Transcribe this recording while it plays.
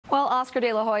Well, Oscar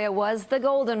de la Hoya was the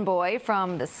golden boy,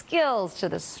 from the skills to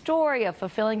the story of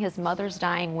fulfilling his mother's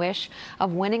dying wish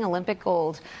of winning Olympic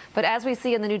gold. But as we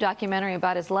see in the new documentary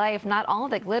about his life, not all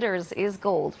that glitters is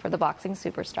gold for the boxing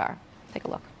superstar. Take a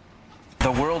look.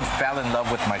 The world fell in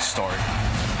love with my story.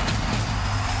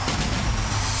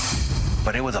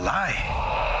 But it was a lie.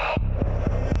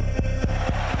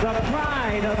 The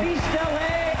pride of East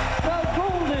LA, the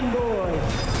golden boy.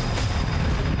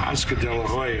 Oscar de la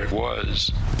Hoya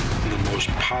was the most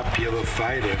popular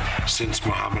fighter since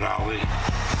Muhammad Ali.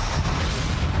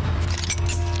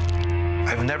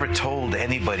 I've never told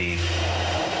anybody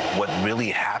what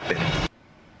really happened.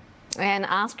 And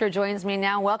Oscar joins me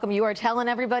now. Welcome. You are telling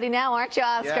everybody now, aren't you,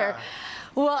 Oscar? Yeah.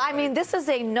 Well, I mean, this is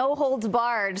a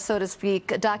no-holds-barred, so to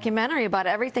speak, documentary about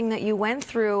everything that you went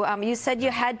through. You said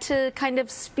you had to kind of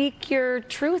speak your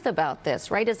truth about this,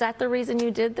 right? Is that the reason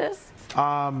you did this?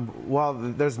 Well,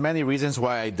 there's many reasons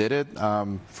why I did it.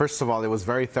 First of all, it was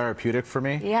very therapeutic for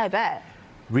me. Yeah, I bet.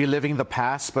 Reliving the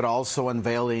past, but also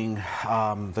unveiling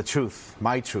the truth,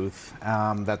 my truth,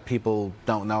 that people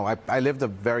don't know. I lived a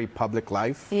very public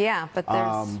life. Yeah,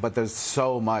 but there's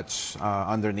so much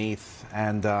underneath,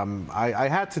 and I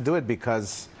had to do it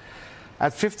because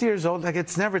at 50 years old, like,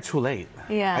 it's never too late.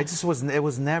 Yeah. It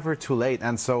was never too late,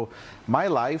 and so my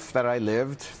life that I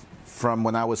lived from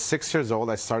when I was 6 years old,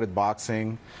 I started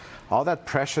boxing. All that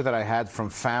pressure that I had from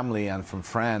family and from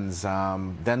friends.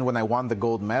 Then when I won the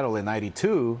gold medal in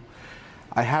 '92,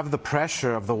 I have the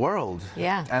pressure of the world.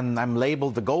 Yeah. And I'm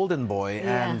labeled the golden boy.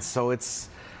 Yeah. And so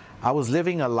I was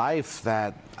living a life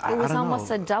that, it was I don't almost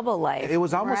know. a double life. It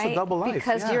was almost right? a double life.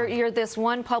 Because yeah. you're this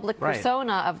one public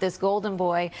persona of this golden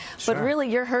boy, Sure. but really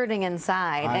you're hurting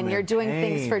inside, I'm and you're in doing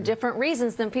things for pain. different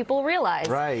reasons than people realize.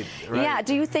 Right. Yeah.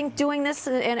 Do you think doing this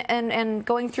and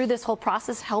going through this whole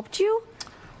process helped you?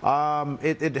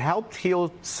 It helped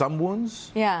heal some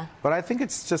wounds. Yeah. But I think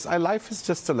it's just, life is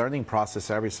just a learning process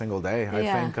every single day. I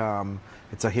think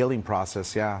it's a healing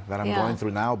process, that I'm going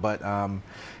through now. But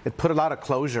it put a lot of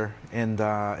closure in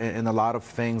a lot of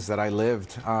things that I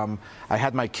lived. I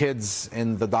had my kids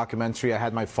in the documentary. I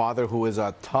had my father, who is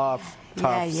a tough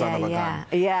son of a gun.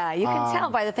 Yeah, you can tell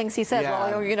by the things he said.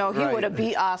 Well, you know, he would have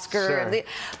beat Oscar. Sure.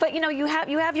 But you know, you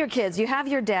have your kids, you have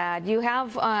your dad, you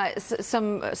have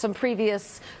some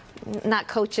previous, not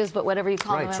coaches, but whatever you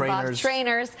call them,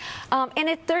 trainers. And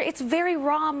it's very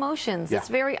raw emotions. It's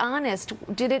very honest.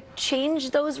 Did it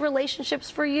change those relationships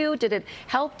for you? Did it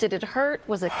help? Did it hurt?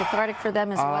 Was it cathartic for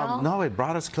them as well? No, it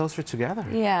brought us closer together.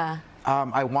 Yeah.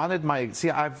 I wanted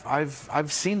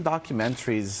I've seen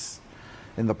documentaries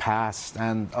in the past,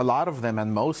 and a lot of them,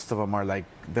 and most of them, are like,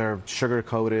 they're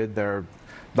sugar-coated. They're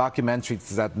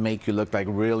documentaries that make you look like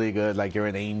really good, like you're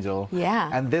an angel. Yeah.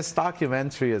 And this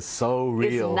documentary is so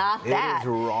real. It's not that. It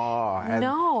is raw. And,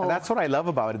 no. And that's what I love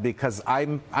about it, because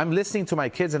I'm listening to my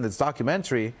kids in this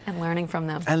documentary. And learning from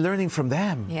them. And learning from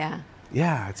them. Yeah.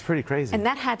 Yeah, it's pretty crazy. And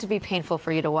that had to be painful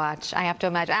for you to watch, I have to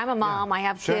imagine. I'm a mom, I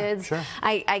have kids. Sure.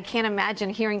 I can't imagine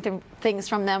hearing things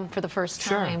from them for the first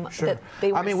time. That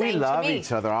they were I mean, we love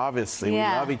each other, obviously.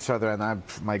 Yeah. We love each other, and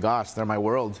my gosh, they're my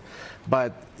world.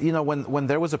 But, you know, when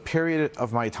there was a period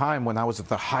of my time when I was at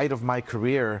the height of my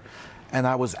career, and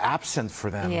I was absent for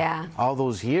them all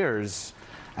those years,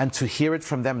 and to hear it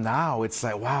from them now, it's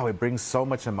like, wow, it brings so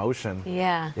much emotion.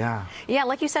 Yeah. Yeah. Yeah,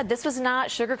 like you said, this was not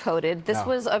sugar-coated. This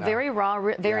was a very raw,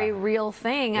 very real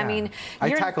thing. I mean,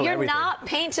 you're not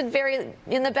painted very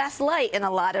in the best light in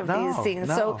a lot of these scenes.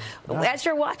 So as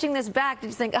you're watching this back, did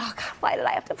you think, oh, God, why did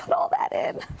I have to put all that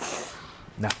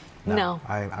in? No.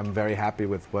 I'm very happy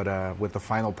with the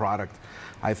final product.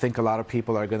 I think a lot of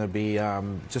people are going to be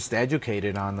just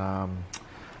educated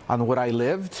on what I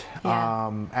lived,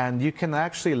 and you can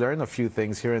actually learn a few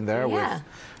things here and there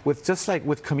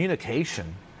with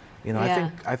communication. You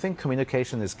know, I think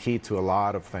communication is key to a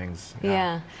lot of things.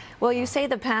 Yeah. Well, you say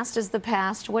the past is the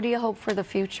past. What do you hope for the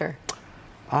future?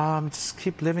 Just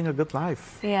keep living a good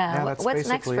life. Yeah. That's What's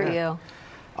next for you?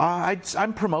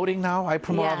 I'm promoting now. I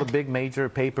promote all the big major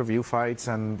pay-per-view fights,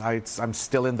 and I'm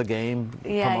still in the game,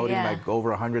 promoting like over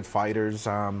 100 fighters.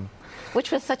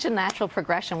 Which was such a natural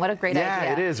progression. What a great idea.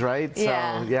 Yeah, it is, right?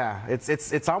 Yeah. So, yeah,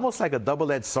 it's almost like a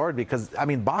double-edged sword, because, I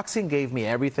mean, boxing gave me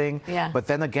everything, but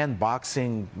then again,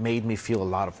 boxing made me feel a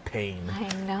lot of pain. I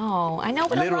know,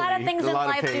 but a lot of things in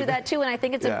life do that too, and I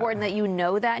think it's important that you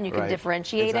know that and you can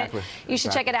differentiate it. You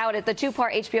should check it out. It's the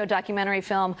 2-part HBO documentary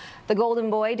film. The Golden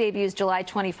Boy debuts July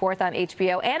 24th on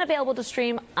HBO and available to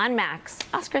stream on Max.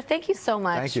 Oscar, thank you so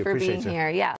much for being here. Yeah.